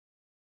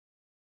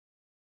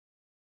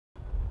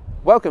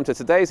Welcome to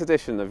today's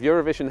edition of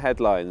Eurovision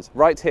Headlines,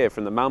 right here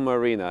from the Malmö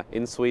Arena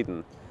in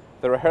Sweden.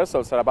 The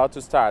rehearsals are about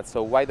to start,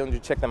 so why don't you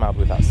check them out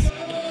with us?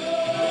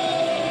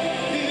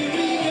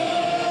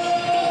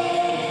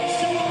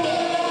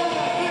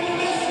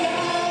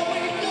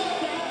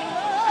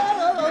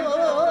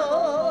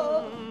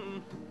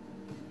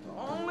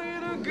 Only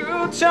the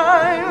good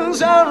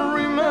times I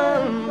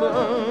remember,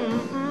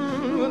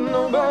 but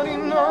nobody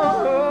knows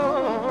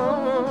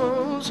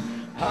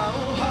how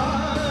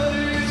hard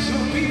it's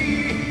for me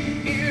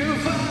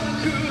if I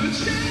could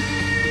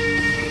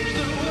change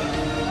the world.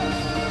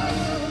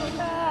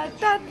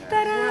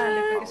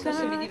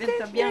 Adesso mi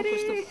diventa bianco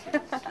sto.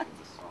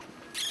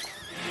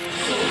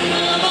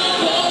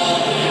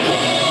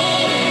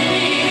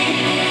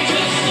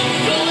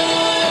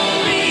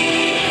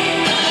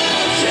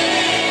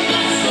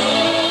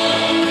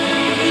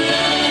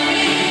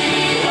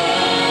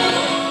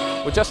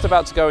 We're just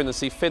about to go in and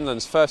see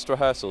Finland's first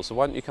rehearsal, so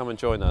why don't you come and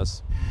join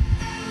us?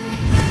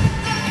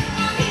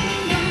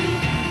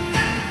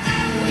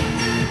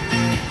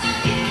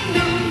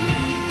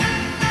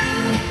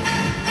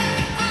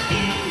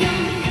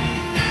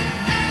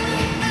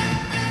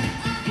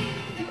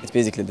 It's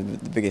basically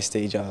the biggest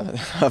stage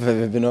I've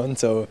ever been on,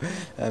 so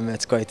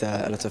it's quite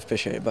a lot of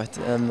pressure, but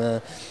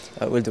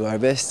we'll do our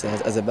best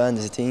as a band,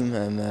 as a team.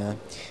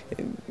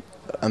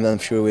 I'm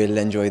sure we'll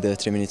enjoy the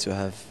 3 minutes we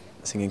have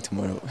singing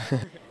tomorrow.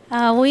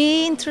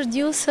 We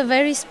introduce a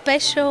very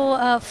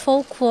special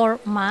folklore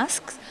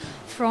mask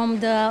from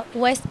the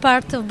west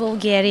part of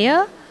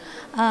Bulgaria.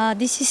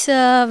 This is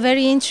a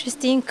very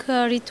interesting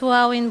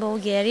ritual in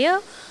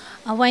Bulgaria.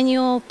 When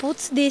you put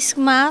this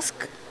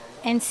mask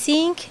and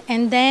sing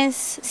and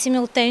dance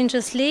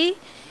simultaneously,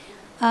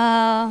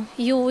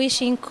 you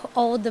wishing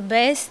all the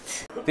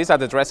best. These are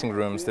the dressing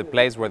rooms, the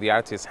place where the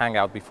artists hang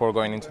out before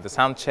going into the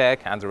sound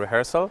check and the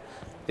rehearsal.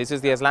 This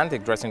is the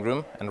Icelandic dressing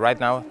room, and right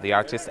now the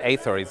artist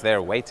Aethor is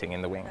there waiting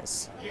in the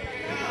wings.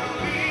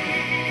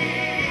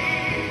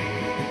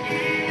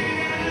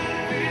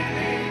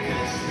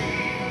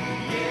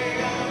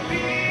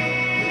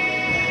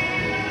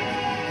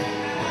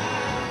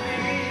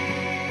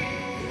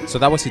 So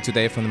that was it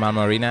today from the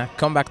Malmö Arena.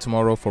 Come back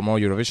tomorrow for more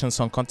Eurovision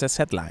Song Contest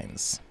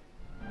headlines.